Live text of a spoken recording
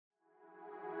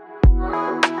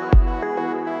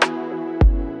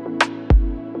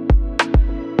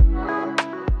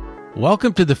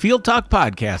Welcome to the Field Talk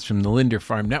Podcast from the Linder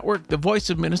Farm Network, the voice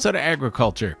of Minnesota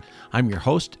agriculture. I'm your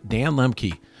host, Dan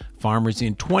Lemke. Farmers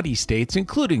in 20 states,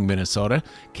 including Minnesota,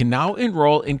 can now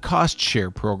enroll in cost share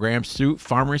programs through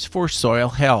Farmers for Soil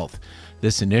Health.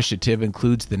 This initiative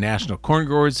includes the National Corn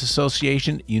Growers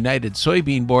Association, United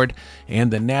Soybean Board, and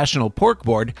the National Pork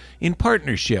Board in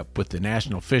partnership with the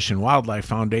National Fish and Wildlife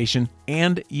Foundation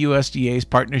and USDA's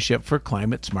Partnership for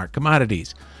Climate Smart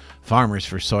Commodities. Farmers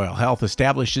for Soil Health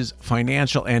establishes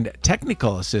financial and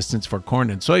technical assistance for corn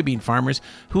and soybean farmers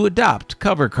who adopt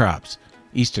cover crops.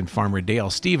 Easton farmer Dale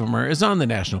Stevermer is on the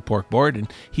National Pork Board,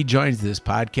 and he joins this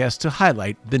podcast to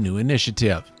highlight the new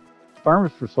initiative.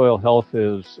 Farmers for Soil Health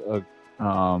is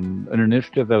an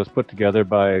initiative that was put together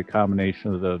by a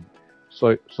combination of the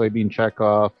soybean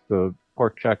checkoff, the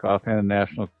pork checkoff, and the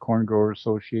National Corn Growers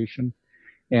Association.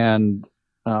 And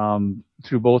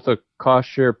through both a cost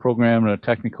share program and a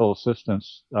technical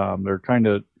assistance, they're trying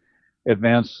to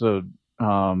advance the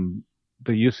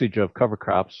usage of cover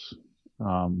crops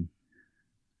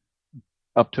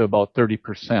up to about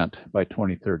 30% by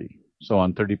 2030. So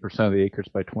on 30% of the acres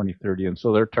by 2030. And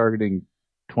so they're targeting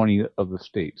 20 of the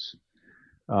states.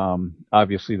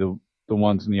 Obviously, the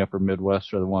ones in the upper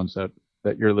Midwest are the ones that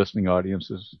your listening audience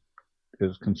is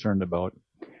concerned about.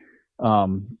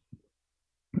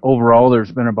 Overall,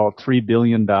 there's been about $3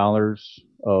 billion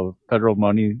of federal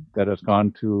money that has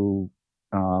gone to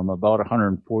about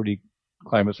 140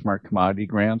 climate smart commodity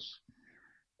grants.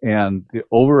 And the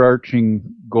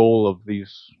overarching goal of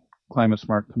these climate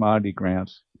smart commodity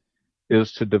grants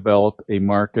is to develop a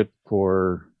market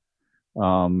for,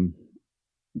 the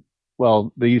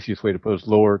easiest way to put it is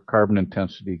lower carbon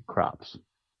intensity crops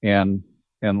and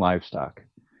livestock.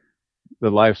 The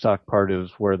livestock part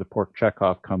is where the pork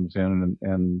checkoff comes in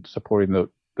and supporting the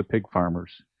pig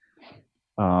farmers.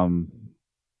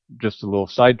 Just a little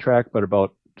sidetrack, but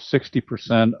about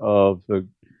 60% of the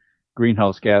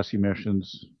greenhouse gas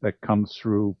emissions that comes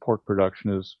through pork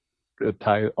production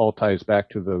all ties back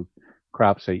to the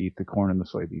crops they eat, the corn and the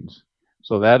soybeans.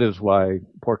 So that is why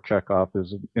pork checkoff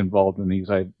is involved in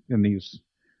these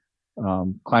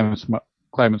climate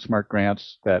smart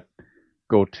grants that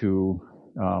go to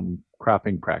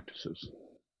cropping practices.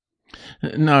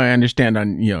 No, I understand.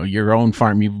 On your own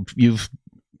farm, you've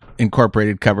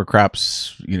incorporated cover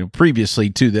crops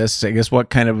previously to this. I guess what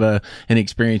kind of an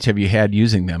experience have you had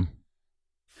using them?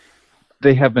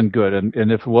 They have been good,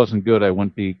 and if it wasn't good, I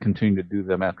wouldn't be continuing to do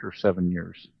them after 7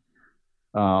 years.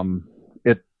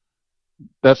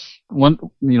 That's one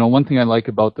thing I like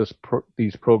about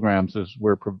these programs is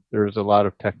where there's a lot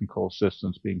of technical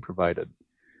assistance being provided,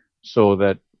 so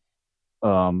that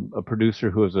a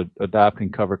producer who is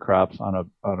adopting cover crops on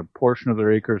a portion of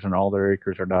their acres and all their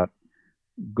acres are not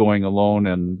going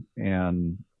alone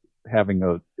and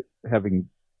having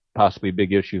possibly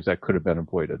big issues that could have been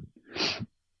avoided.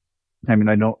 I mean,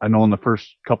 I know in the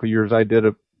first couple of years I did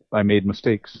it, I made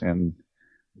mistakes and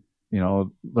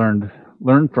learned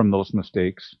from those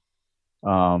mistakes.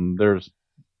 But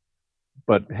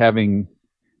having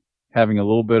a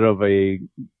little bit of a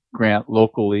grant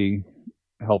locally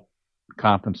helped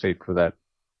compensate for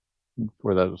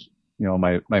those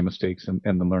my mistakes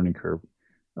and the learning curve.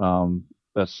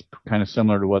 That's kind of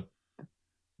similar to what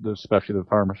especially the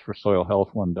Farmers for Soil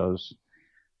Health one does.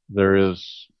 There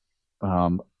is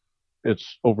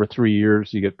it's over 3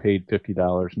 years you get paid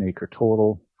 $50 an acre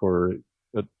total for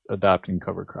adopting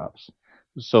cover crops.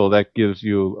 So that gives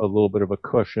you a little bit of a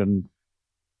cushion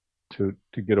to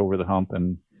get over the hump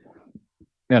and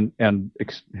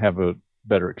have a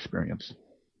better experience.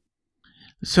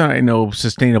 So I know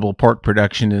sustainable pork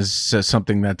production is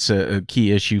something that's a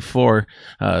key issue for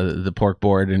the pork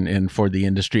board and for the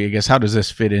industry. I guess how does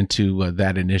this fit into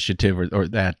that initiative or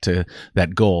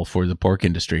that goal for the pork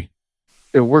industry?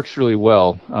 It works really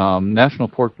well. National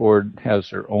Pork Board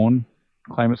has their own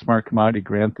climate smart commodity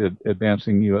grant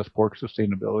advancing U.S. pork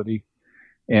sustainability,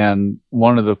 and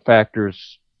one of the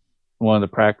practices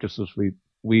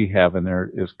we have in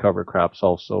there is cover crops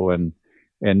also, and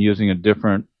using a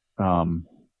different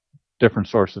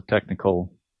source of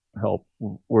technical help.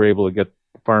 We're able to get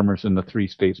farmers in the 3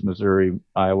 states, Missouri,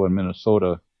 Iowa, and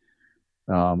Minnesota,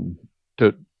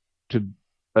 to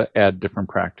add different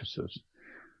practices.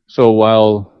 So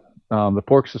while the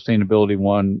pork sustainability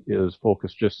one is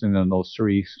focused just in those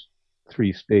three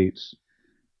states,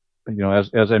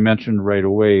 as I mentioned right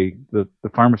away, the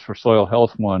Farmers for Soil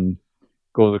Health one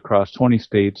goes across 20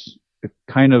 states.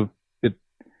 The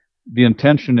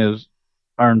intention is,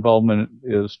 our involvement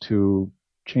is to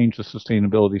change the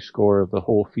sustainability score of the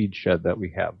whole feed shed that we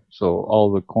have. So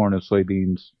all the corn and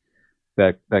soybeans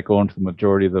that go into the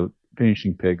majority of the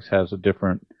finishing pigs has a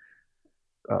different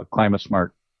climate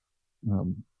smart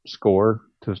score,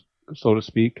 so to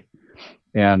speak,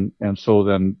 and so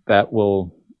then that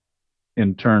will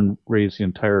in turn raise the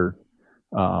entire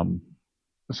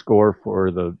score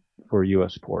for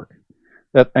U.S. pork.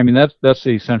 That's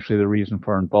essentially the reason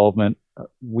for our involvement.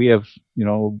 We have,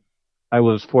 I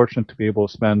was fortunate to be able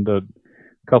to spend a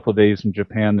couple of days in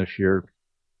Japan this year,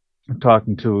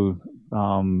 talking to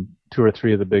 2 or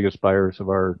 3 of the biggest buyers of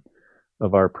our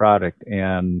product,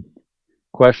 and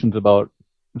questions about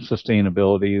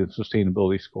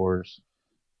sustainability scores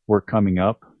were coming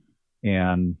up,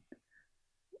 and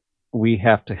we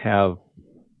have to have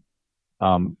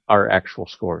our actual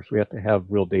scores. We have to have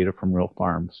real data from real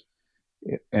farms,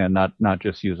 and not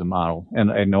just use a model.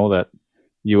 And I know that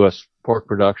U.S. pork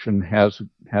production has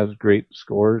great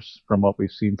scores from what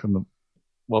we've seen from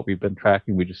what we've been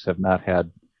tracking. We just have not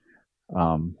had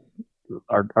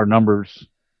our numbers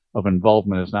of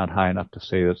involvement is not high enough to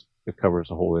say that it covers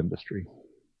the whole industry.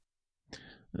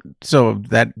 So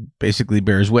that basically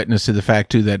bears witness to the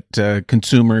fact too that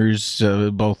consumers,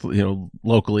 both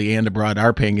locally and abroad,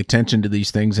 are paying attention to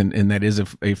these things, and that is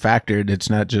a factor. It's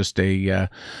not just a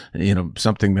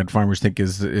something that farmers think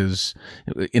is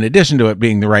in addition to it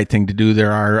being the right thing to do.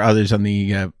 There are others on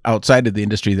the outside of the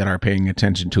industry that are paying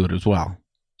attention to it as well.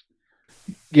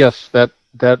 Yes, that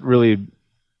really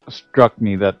struck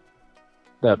me that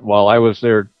while I was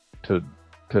there to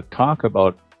talk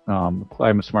about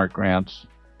climate smart grants,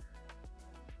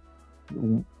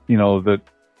 that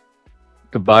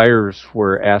the buyers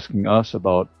were asking us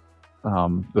about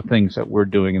the things that we're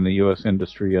doing in the U.S.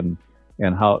 industry and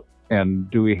how,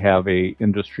 and do we have a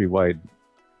industry-wide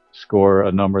score,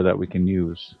 a number that we can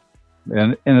use,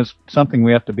 and it's something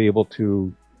we have to be able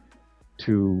to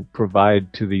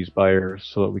provide to these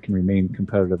buyers so that we can remain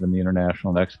competitive in the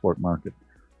international and export market,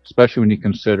 especially when you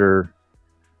consider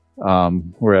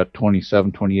we're at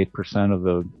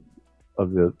 28%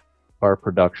 of our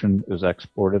production is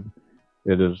exported.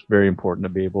 It is very important to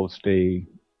be able to stay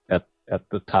at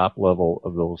the top level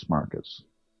of those markets.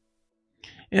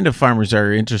 And if farmers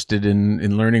are interested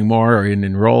in learning more or in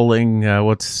enrolling,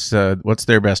 what's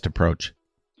their best approach?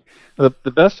 The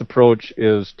best approach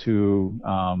is to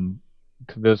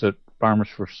visit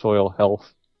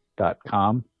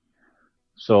farmersforsoilhealth.com.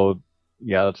 So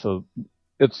yeah,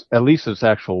 it's at least its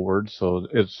actual words. So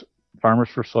it's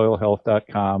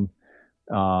farmersforsoilhealth.com.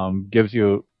 Gives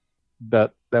you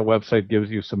that website gives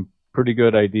you some pretty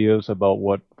good ideas about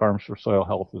what Farmers for Soil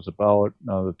Health is about,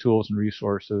 the tools and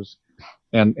resources,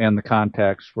 and the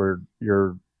contacts for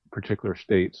your particular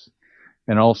states.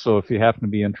 And also, if you happen to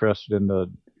be interested in the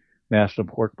National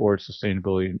Pork Board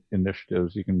sustainability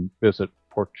initiatives, you can visit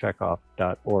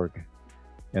porkcheckoff.org,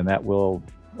 and that will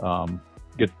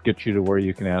get you to where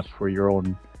you can ask for your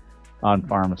own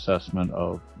on-farm assessment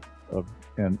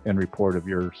and report of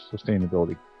your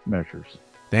sustainability measures.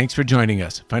 Thanks for joining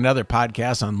us. Find other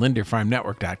podcasts on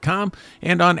LinderFarmNetwork.com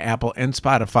and on Apple and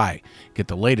Spotify. Get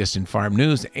the latest in farm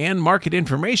news and market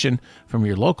information from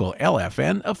your local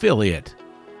LFN affiliate.